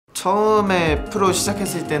처음에 프로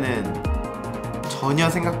시작했을 때는 전혀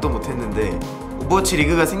생각도 못했는데 오버워치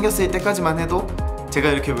리그가 생겼을 때까지만 해도 제가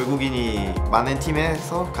이렇게 외국인이 많은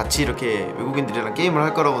팀에서 같이 이렇게 외국인들이랑 게임을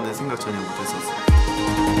할 거라고는 생각 전혀 못했었어요.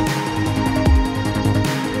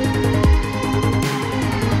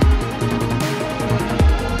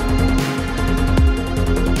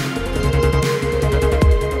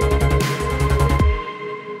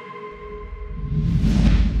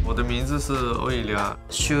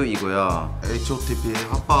 슈이고요. HOTP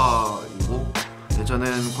하파이고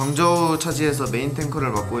저는 광저우 차지에서 메인 탱커를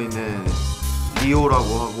맡고 있는 리오라고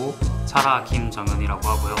하고 차라 김정은이라고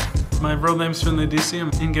하고요. My real name's Finley DC.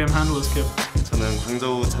 I'm in-game handlers kid. 저는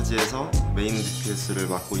광저우 차지에서 메인 DPS를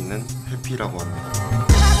맡고 있는 해피라고 합니다.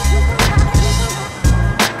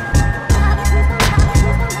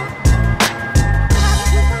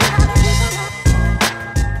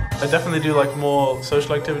 I definitely do like more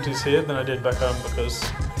social activities here than I did back home because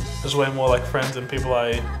there's way more like friends and people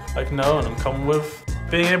I like know and I'm common with.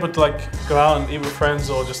 Being able to like go out and eat with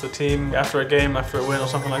friends or just a team after a game, after a win or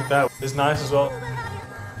something like that is nice as well.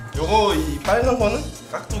 요거 이 빨간 거는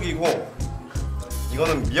깍두기고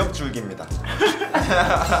이거는 미역줄기입니다.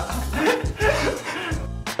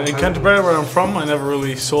 In Canterbury, where I'm from, I never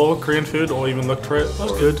really saw Korean food or even looked for it. It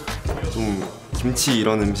was good. 좀 김치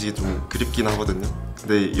이런 음식이 좀 그립긴 하거든요.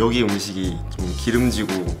 근데 여기 음식이 좀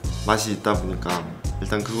기름지고 맛이 있다 보니까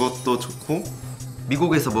일단 그것도 좋고,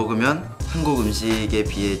 미국에서 먹으면 한국 음식에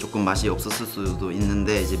비해 조금 맛이 없었을 수도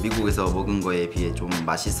있는데 이제 미국에서 먹은 거에 비해 좀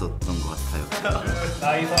맛있었던 것 같아요.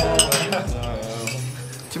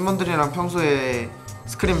 팀원들이랑 평소에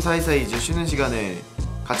스크림 사이사이 이제 쉬는 시간에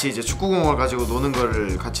같이 이제 축구공을 가지고 노는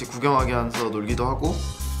거를 같이 구경하게 하면서 놀기도 하고,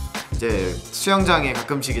 이제 수영장에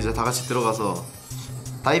가끔씩 이제 다 같이 들어가서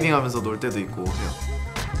다이빙하면서 놀 때도 있고 해요.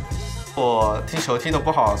 我踢球踢得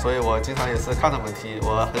不好，所以我经常也是看他们踢，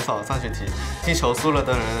我很少上去踢。踢球输了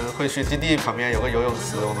的人会去基地旁边有个游泳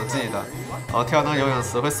池，我们自己的，然后跳那个游泳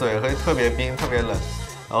池会水会特别冰特别冷，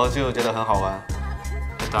然后就觉得很好玩。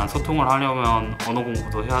 일단 소통을 하려면 언어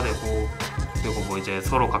공부도 해야 되고, 그리고 뭐 이제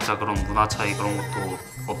서로 각자 그런 문화 차이 그런 것도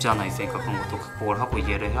없지 않아 있으니까 그런 것도 극복을 하고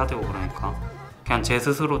이해를 해야 되고, 그러니까 그냥 제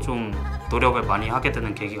스스로 좀 노력을 많이 하게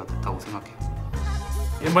되는 계기가 됐다고 생각해요.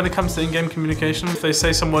 And when it comes to in-game communication, if they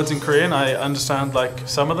say some words in Korean, I understand like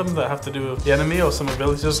some of them that have to do with the enemy or some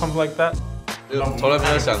abilities or something like that. 从来没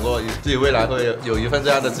有想过自己未来会有一份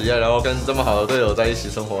这样的职业，然后跟这么好的队友在一起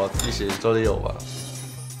生活，一起做队友吧。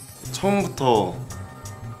 처음부터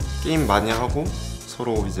게임 많이 하고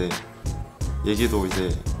서로 이제 얘기도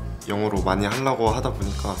이제 영어로 많이 하려고 하다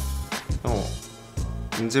보니까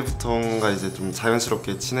언제부턴가 이제 좀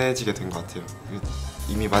자연스럽게 친해지게 된 것 같아요.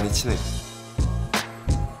 이미 많이 친해요.